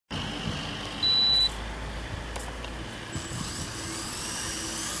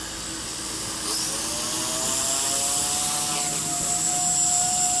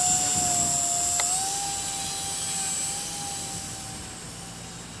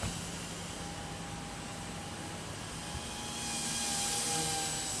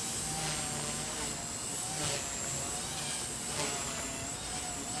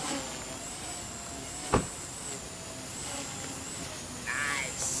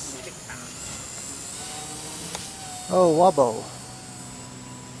Oh, wobble.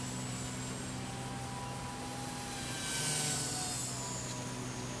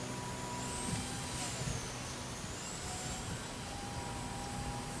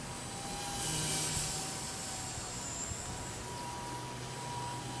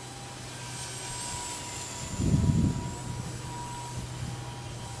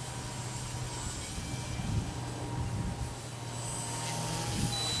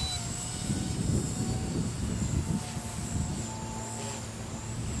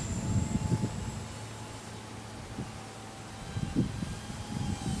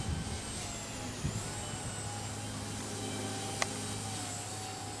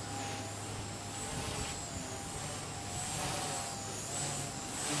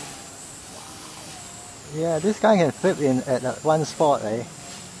 Yeah, this guy can flip in at one spot, eh?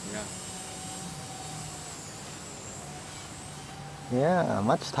 Yeah. Yeah,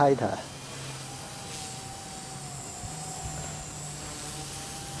 much tighter.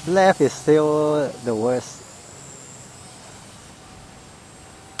 Left is still the worst.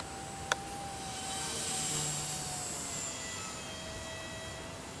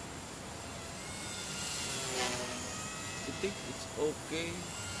 I think it's okay.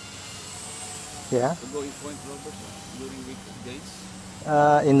 Yeah? To go in point robbers during weekdays.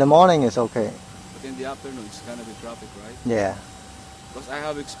 In the morning is okay. But in the afternoon, it's gonna be traffic, right? Yeah. Because I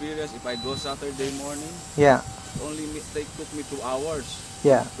have experience, if I go Saturday morning, Yeah. took me 2 hours.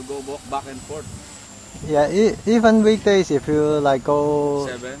 Yeah. To go back and forth. Yeah, even weekdays if you like go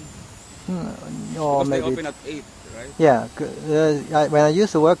 7. or Because they maybe open at 8, right? yeah. When I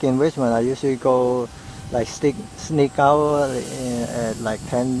used to work in Richmond, I usually go like sneak out at like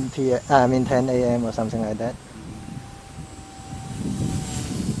 10 p.m. I mean 10 a.m. or something like that.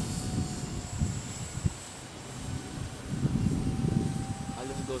 I'll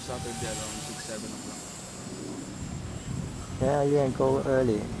just go Saturday around 6, 7 o'clock. Yeah, you can go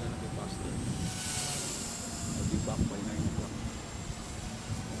early. It's gonna be faster. I'll be back by 9 o'clock.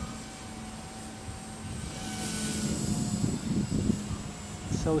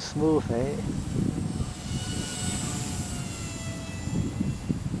 So smooth, eh?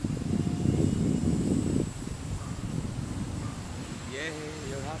 Yeah,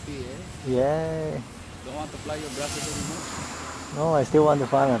 you're happy, eh? Yeah. Don't want to fly your brushes anymore? No, I still want to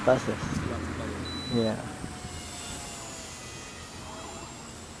fly my buses. Still want to fly it? Yeah.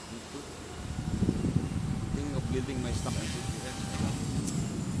 Me too. Thinking of building my stock mCPx.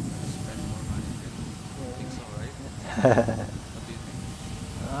 Spend more money there. I think so, right? What do you think?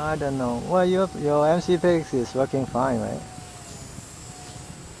 I don't know. Well, your mCPx is working fine, right?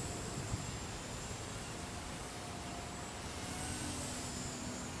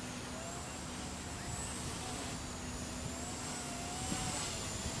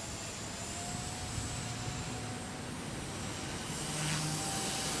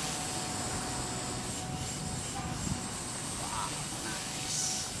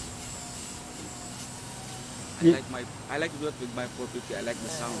 I like to do it with my 450. I like the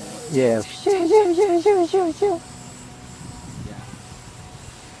sound. Yeah. Yeah.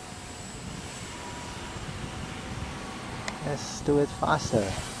 Let's do it faster.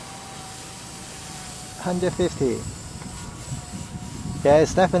 150. Yeah,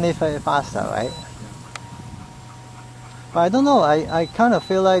 it's definitely faster, right? But I don't know. I kind of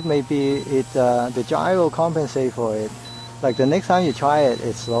feel like maybe the gyro compensate for it. Like the next time you try it,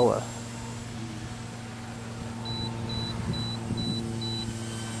 it's slower.